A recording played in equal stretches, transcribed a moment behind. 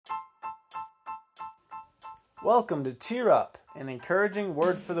Welcome to Cheer Up, an encouraging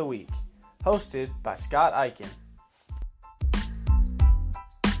word for the week, hosted by Scott Eichen.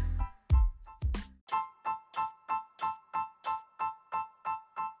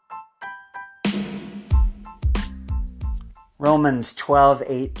 Romans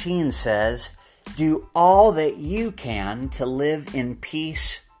 12:18 says, "Do all that you can to live in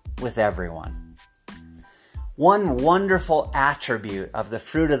peace with everyone." One wonderful attribute of the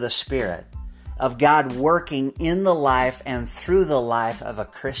fruit of the Spirit, of God working in the life and through the life of a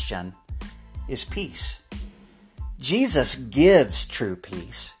Christian, is peace. Jesus gives true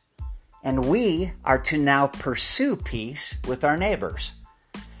peace, and we are to now pursue peace with our neighbors.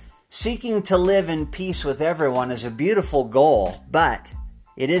 Seeking to live in peace with everyone is a beautiful goal, but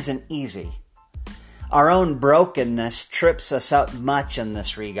it isn't easy. Our own brokenness trips us up much in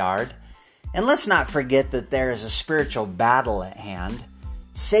this regard. And let's not forget that there is a spiritual battle at hand.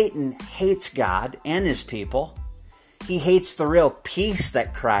 Satan hates God and his people. He hates the real peace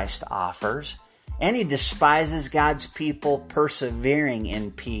that Christ offers, and he despises God's people persevering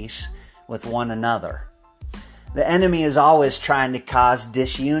in peace with one another. The enemy is always trying to cause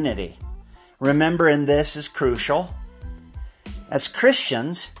disunity. Remembering this is crucial. As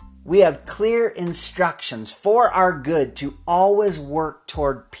Christians, we have clear instructions for our good to always work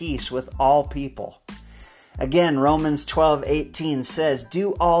toward peace with all people. Again, Romans 12:18 says,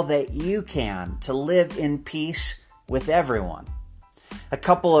 "Do all that you can to live in peace with everyone." A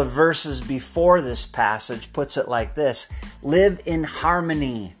couple of verses before this passage puts it like this: "Live in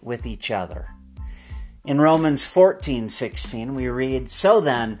harmony with each other." In Romans 14:16, we read, "So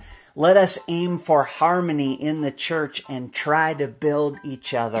then, let us aim for harmony in the church and try to build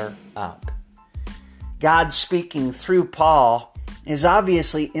each other up." God, speaking through Paul, is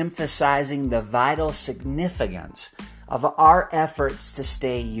obviously emphasizing the vital significance of our efforts to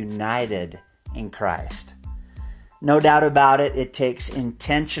stay united in Christ. No doubt about it, it takes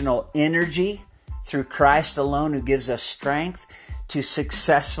intentional energy through Christ alone, who gives us strength to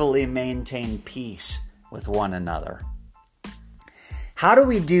successfully maintain peace with one another. How do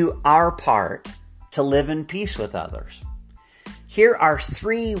we do our part to live in peace with others? Here are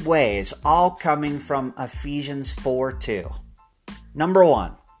 3 ways, all coming from Ephesians 4:2. Number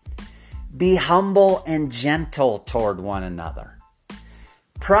 1, be humble and gentle toward one another.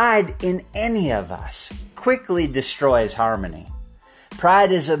 Pride in any of us quickly destroys harmony.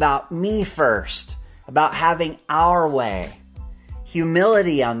 Pride is about me first, about having our way.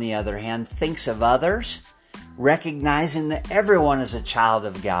 Humility, on the other hand, thinks of others, recognizing that everyone is a child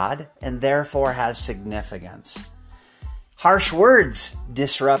of God and therefore has significance. Harsh words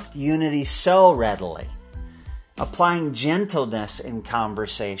disrupt unity so readily. Applying gentleness in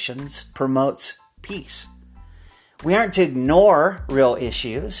conversations promotes peace. We aren't to ignore real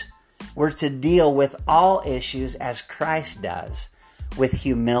issues. We're to deal with all issues as Christ does, with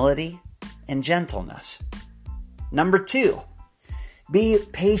humility and gentleness. Number 2, be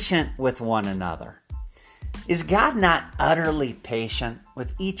patient with one another. Is God not utterly patient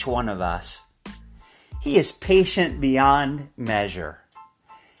with each one of us? He is patient beyond measure.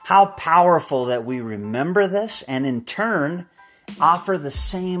 How powerful that we remember this and in turn offer the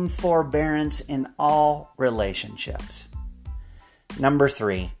same forbearance in all relationships. Number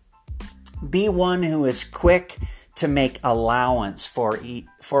 3, be one who is quick to make allowance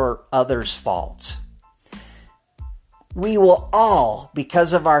for others' faults. We will all,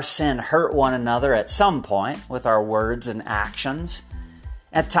 because of our sin, hurt one another at some point with our words and actions.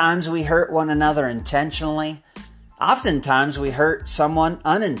 At times we hurt one another intentionally. Oftentimes we hurt someone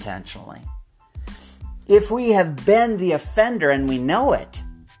unintentionally. If we have been the offender and we know it,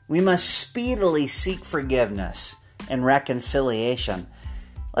 we must speedily seek forgiveness and reconciliation.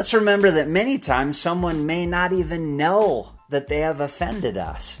 Let's remember that many times someone may not even know that they have offended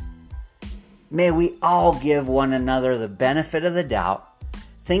us. May we all give one another the benefit of the doubt,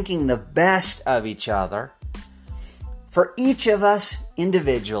 thinking the best of each other. For each of us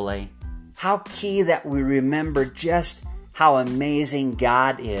individually, how key that we remember just how amazing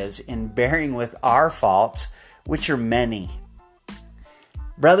God is in bearing with our faults, which are many.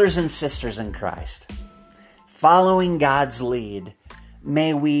 Brothers and sisters in Christ, following God's lead,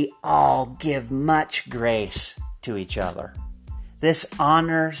 may we all give much grace to each other. This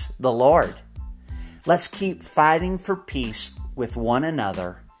honors the Lord. Let's keep fighting for peace with one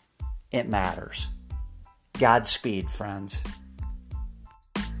another. It matters. Godspeed, friends.